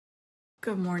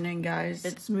Good morning, guys.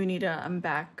 It's Moonita. I'm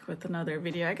back with another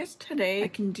video. I guess today I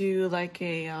can do like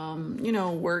a,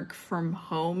 work from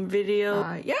home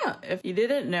video. Yeah, if you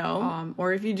didn't know,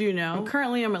 or if you do know,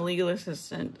 currently I'm a legal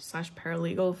assistant slash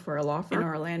paralegal for a law firm in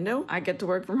Orlando. I get to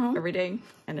work from home every day,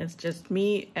 and it's just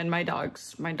me and my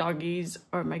dogs. My doggies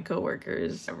are my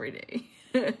coworkers every day.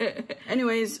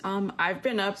 Anyways, I've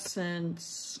been up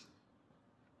since,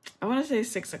 I want to say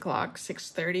 6 o'clock,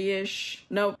 6:30-ish.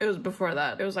 Nope, it was before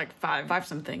that. It was like 5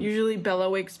 something. Usually Bella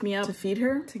wakes me up to feed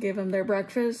her, to give them their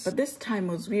breakfast. But this time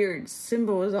was weird.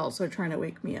 Simba was also trying to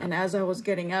wake me up. And as I was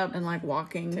getting up and like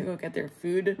walking to go get their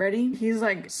food ready, he's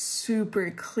like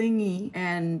super clingy.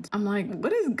 And I'm like,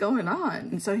 what is going on?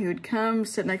 And so he would come,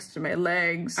 sit next to my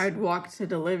legs. I'd walk to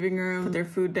the living room, put their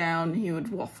food down. He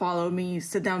would follow me,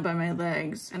 sit down by my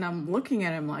legs. And I'm looking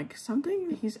at him like, I don't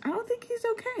think he's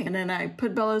okay. And then I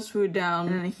put Bella's food down,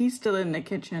 and he's still in the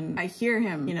kitchen. I hear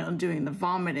him, doing the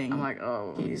vomiting. I'm like,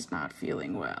 oh, he's not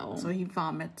feeling well. So he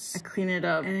vomits. I clean it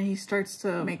up, and he starts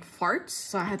to make farts.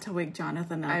 So I had to wake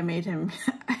Jonathan up. I made him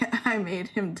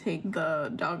take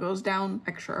the doggos down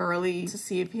extra early to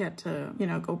see if he had to,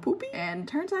 go poopy. And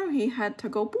turns out he had to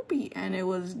go poopy, and it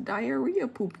was diarrhea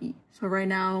poopy. So right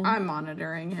now I'm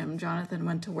monitoring him. Jonathan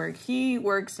went to work. He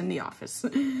works in the office.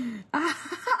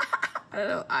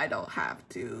 I don't have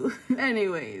to.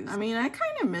 Anyways, I mean, I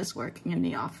kind of miss working in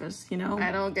the office,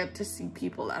 I don't get to see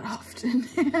people that often.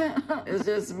 It's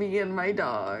just me and my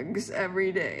dogs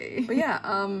every day. But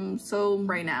yeah, so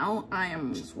right now I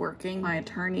am just working. My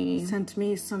attorney sent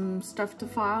me some stuff to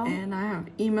file, and I have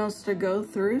emails to go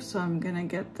through, so I'm gonna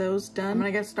get those done. I'm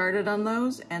gonna get started on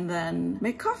those and then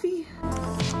make coffee.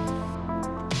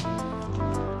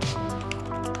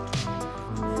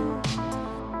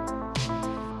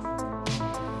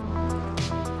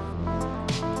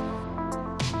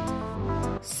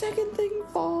 Second thing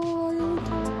filed.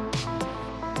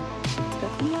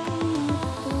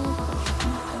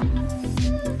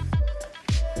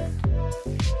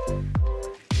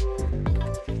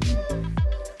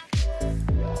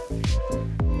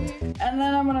 And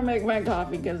then I'm gonna make my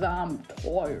coffee because I'm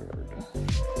tired.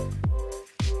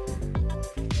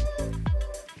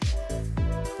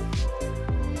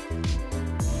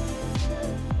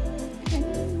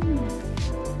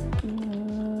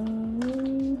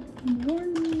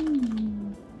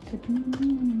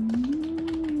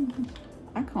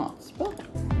 I can't spell.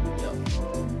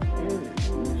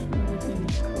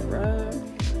 Everything's correct.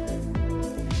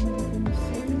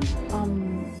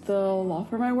 The law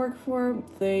firm I work for,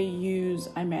 they use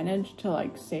iManage to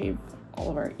like save all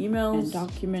of our emails and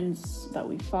documents that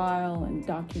we file and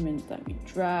documents that we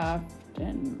draft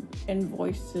and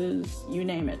invoices, you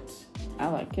name it. I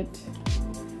like it.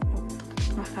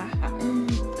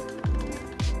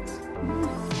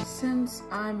 Since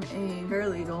I'm a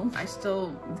paralegal, I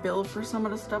still bill for some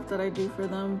of the stuff that I do for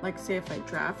them. Like say if I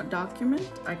draft a document,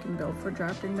 I can bill for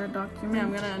drafting that document. Yeah,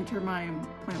 I'm gonna enter my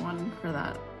 0.1 for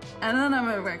that. And then I'm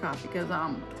gonna make coffee because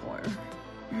I'm tired.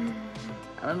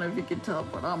 I don't know if you can tell,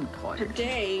 but I'm tired.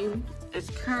 Today is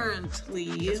currently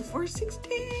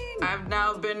 4:16. I've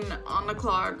now been on the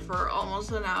clock for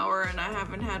almost an hour and I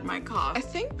haven't had my coffee. I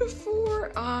think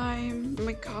before I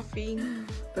make coffee,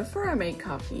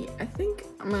 I think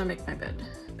I'm gonna make my bed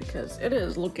because it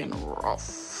is looking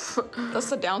rough. That's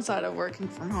the downside of working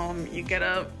from home. You get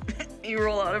up, you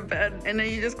roll out of bed, and then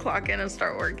you just clock in and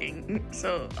start working.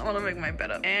 So I'm gonna make my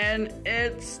bed up. And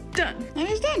it's done. And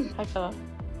it's done. Hi, fella.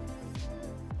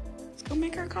 Let's go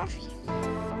make our coffee.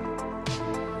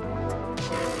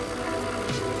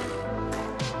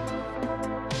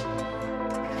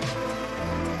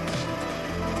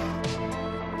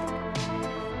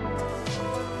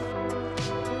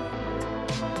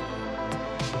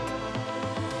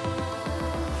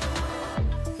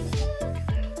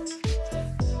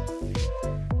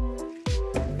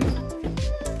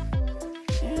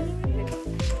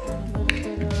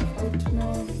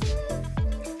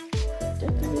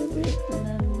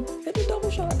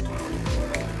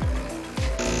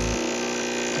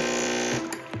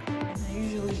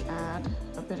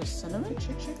 Cinnamon,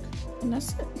 and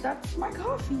that's it. That's my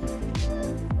coffee.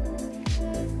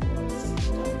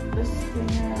 This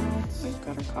thing out. We've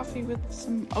got our coffee with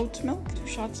some oat milk, 2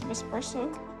 shots of espresso,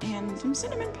 and some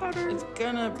cinnamon powder. It's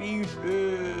gonna be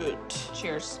lit.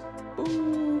 Cheers.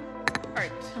 Ooh. All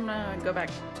right, I'm gonna go back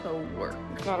to work.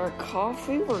 Got our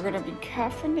coffee. We're gonna be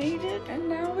caffeinated, and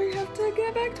now we have to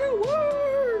get back to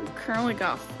work. Currently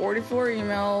got 44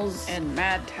 emails and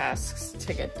mad tasks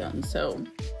to get done. So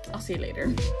I'll see you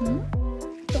later.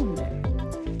 Someday.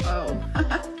 Oh,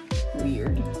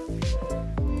 weird.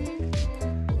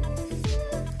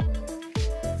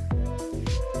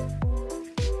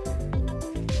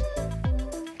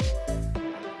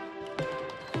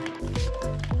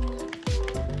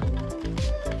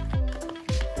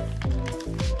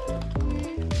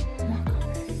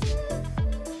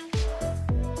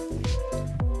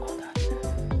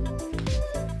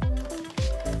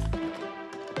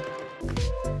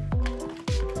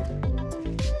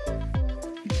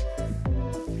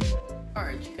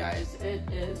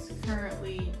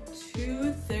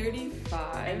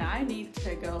 I need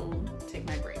to go take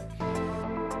my break.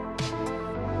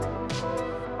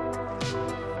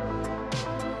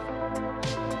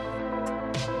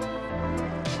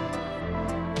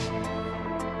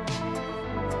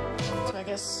 So I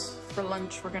guess for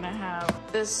lunch we're gonna have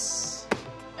this,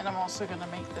 and I'm also gonna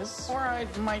make this, or I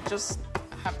might just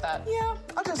have that. Yeah,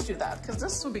 I'll just do that because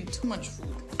this will be too much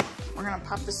food. We're gonna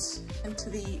pop this into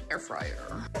the air fryer.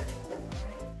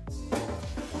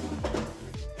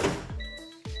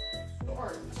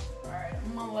 Alright,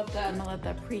 I'm gonna let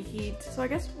that preheat. So I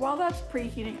guess while that's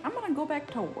preheating, I'm gonna go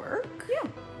back to work. Yeah,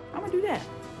 I'm gonna do that.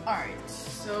 Alright,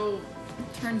 so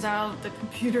it turns out the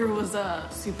computer was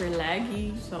super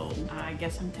laggy, so I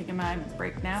guess I'm taking my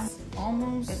break now.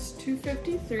 It's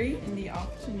 2:53 in the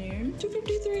afternoon.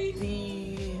 2:53.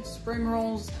 The spring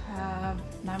rolls have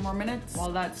 9 more minutes.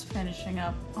 While that's finishing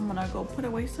up, I'm gonna go put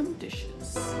away some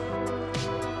dishes.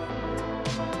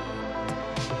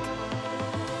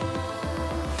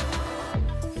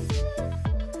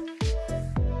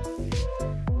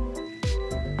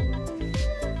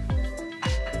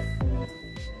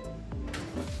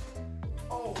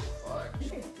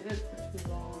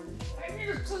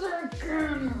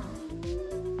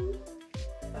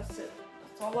 That's it.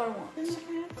 That's all I want.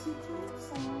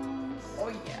 Oh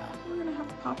yeah. We're gonna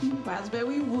have popping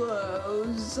raspberry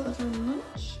woes for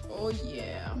lunch. Oh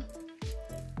yeah.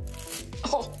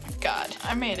 Oh my god.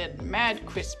 I made it mad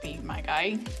crispy, my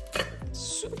guy.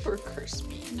 Super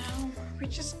crispy. Now we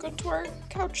just go to our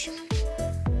couch.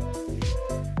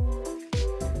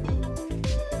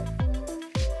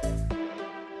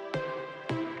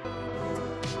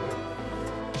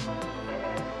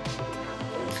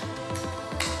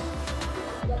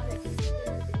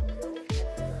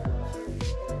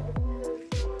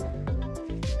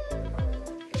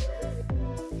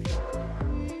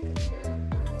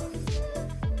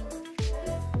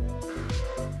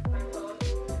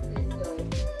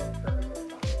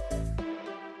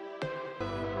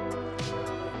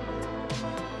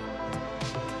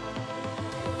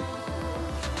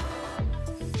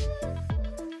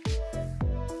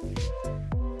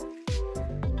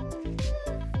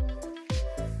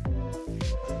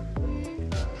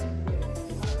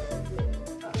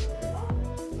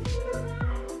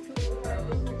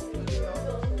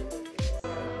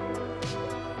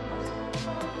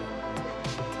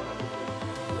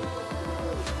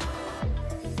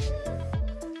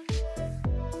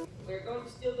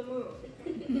 Steal the moon.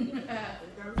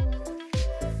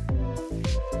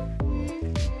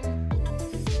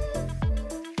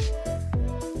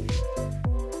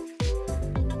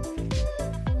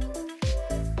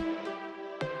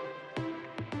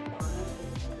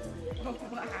 Oh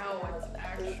wow, it's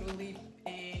actually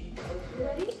pink.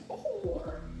 Ready?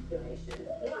 Oh.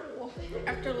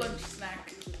 After lunch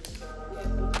snack.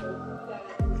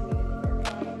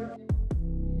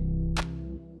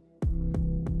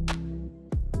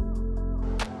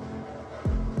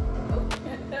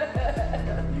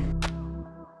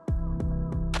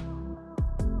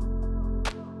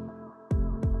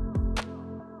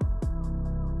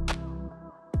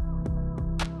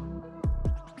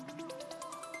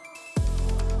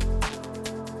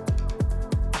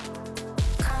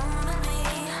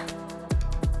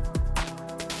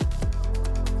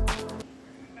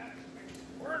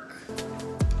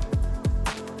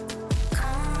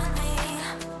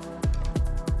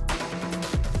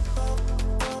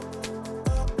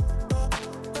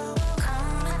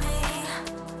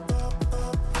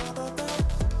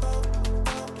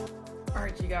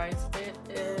 Guys, it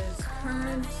is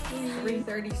currently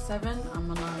 3:37. I'm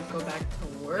gonna go back to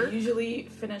work. I usually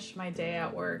finish my day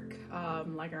at work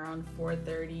like around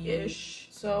 4:30-ish.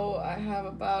 So I have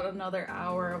about another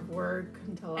hour of work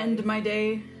until I end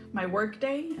my work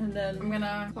day, and then I'm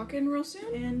gonna clock in real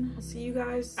soon, and I'll see you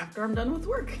guys after I'm done with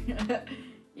work.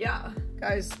 Yeah,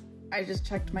 guys, I just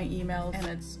checked my emails and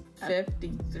it's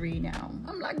 53 now.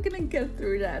 I'm not gonna get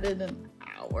through that in an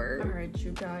hour. All right,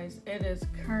 you guys, it is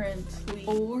currently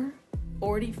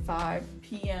 4:45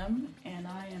 p.m. and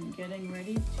I am getting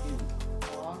ready to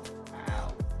clock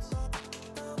out.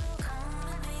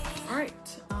 All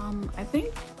right, I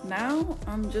think now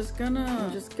I'm just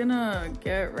gonna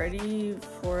get ready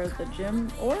for the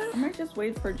gym, or I might just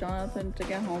wait for Jonathan to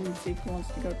get home and see if he wants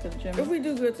to go to the gym. If we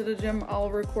do go to the gym, I'll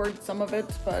record some of it,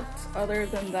 but other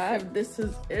than that, this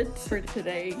is it for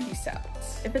today. Peace out.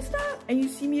 If it's not, and you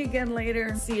see me again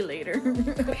later, see you later.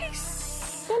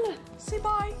 Peace. Bella, say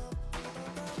bye.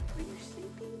 Are you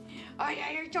sleeping? Oh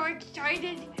yeah, you're so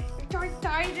excited. You're so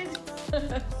excited.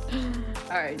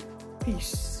 All right.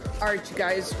 Peace. Alright, you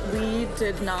guys, we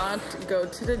did not go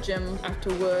to the gym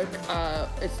after work.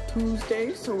 It's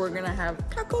Tuesday, so we're gonna have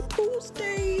Taco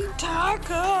Tuesday.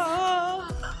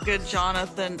 Taco! Good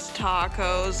Jonathan's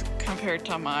tacos compared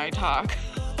to my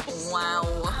tacos. Wow.